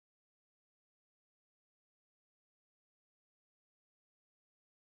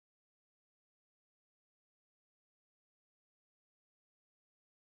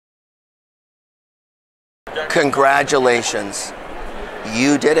Congratulations.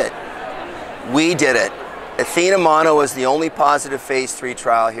 You did it. We did it. ATHENA Mono is the only positive phase 3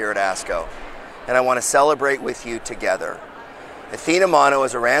 trial here at ASCO, and I want to celebrate with you together. ATHENA Mono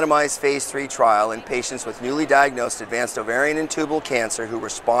is a randomized phase 3 trial in patients with newly diagnosed advanced ovarian and tubal cancer who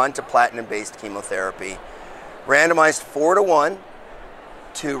respond to platinum-based chemotherapy, randomized 4-to-1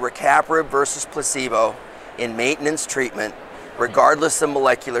 to Rucaparib versus placebo in maintenance treatment, regardless of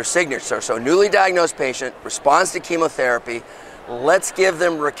molecular signature. So newly diagnosed patient responds to chemotherapy, let's give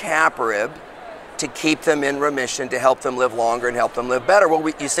them Rucaparib to keep them in remission, to help them live longer and help them live better. Well,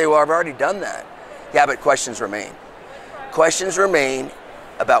 you say, well, I've already done that. Yeah, but questions remain. Questions remain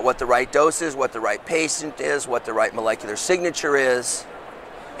about what the right dose is, what the right patient is, what the right molecular signature is,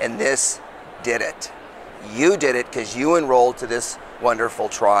 and this did it. You did it because you enrolled to this wonderful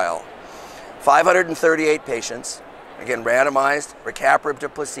trial. 538 patients, again randomized, Rucaparib to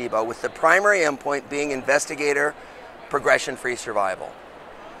placebo, with the primary endpoint being investigator progression-free survival.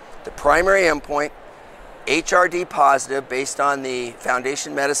 The primary endpoint, HRD positive based on the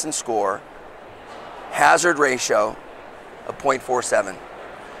Foundation Medicine score, hazard ratio of 0.47.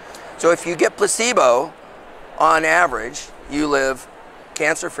 So if you get placebo, on average, you live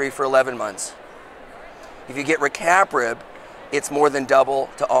cancer-free for 11 months. If you get Rucaparib, it's more than double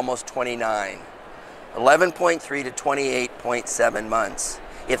to almost 29. 11.3 to 28.7 months.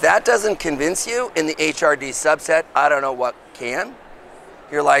 If that doesn't convince you in the HRD subset, I don't know what can.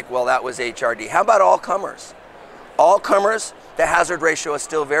 You're like, well, that was HRD. How about all comers? All comers, the hazard ratio is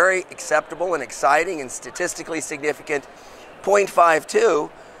still very acceptable and exciting and statistically significant, 0.52,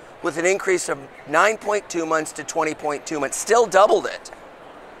 with an increase of 9.2 months to 20.2 months. Still doubled it.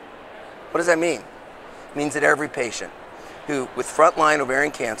 What does that mean? It means that every patient who, with frontline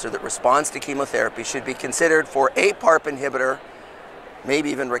ovarian cancer that responds to chemotherapy, should be considered for a PARP inhibitor, maybe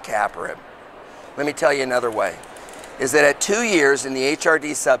even Rucaparib. Let me tell you another way, is that at 2 years in the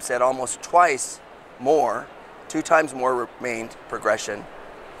HRD subset, almost two times more remained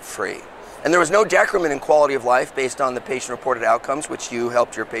progression-free. And there was no decrement in quality of life based on the patient-reported outcomes, which you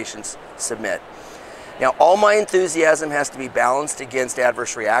helped your patients submit. Now, all my enthusiasm has to be balanced against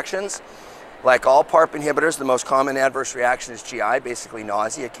adverse reactions. Like all PARP inhibitors, the most common adverse reaction is GI, basically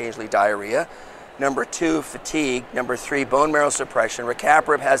nausea, occasionally diarrhea. Number 2, fatigue. Number 3, bone marrow suppression.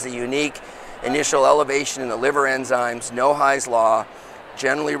 Rucaparib has a unique initial elevation in the liver enzymes, no Hy's law,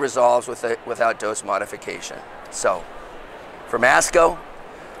 generally resolves without dose modification. So, from ASCO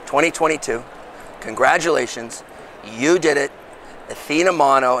 2022, congratulations, you did it. ATHENA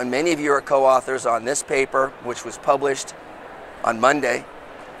Mono, and many of you are co-authors on this paper, which was published on Monday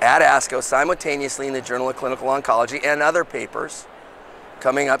at ASCO, simultaneously in the Journal of Clinical Oncology, and other papers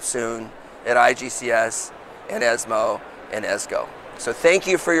coming up soon at IGCS and ESMO and ESGO. So thank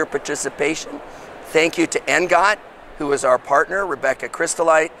you for your participation. Thank you to NGOT, who is our partner, Rebecca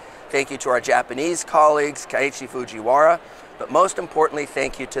Crystalite. Thank you to our Japanese colleagues, Kaiichi Fujiwara. But most importantly,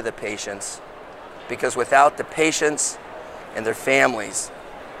 thank you to the patients, because without the patients and their families,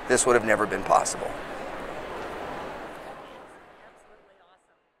 this would have never been possible.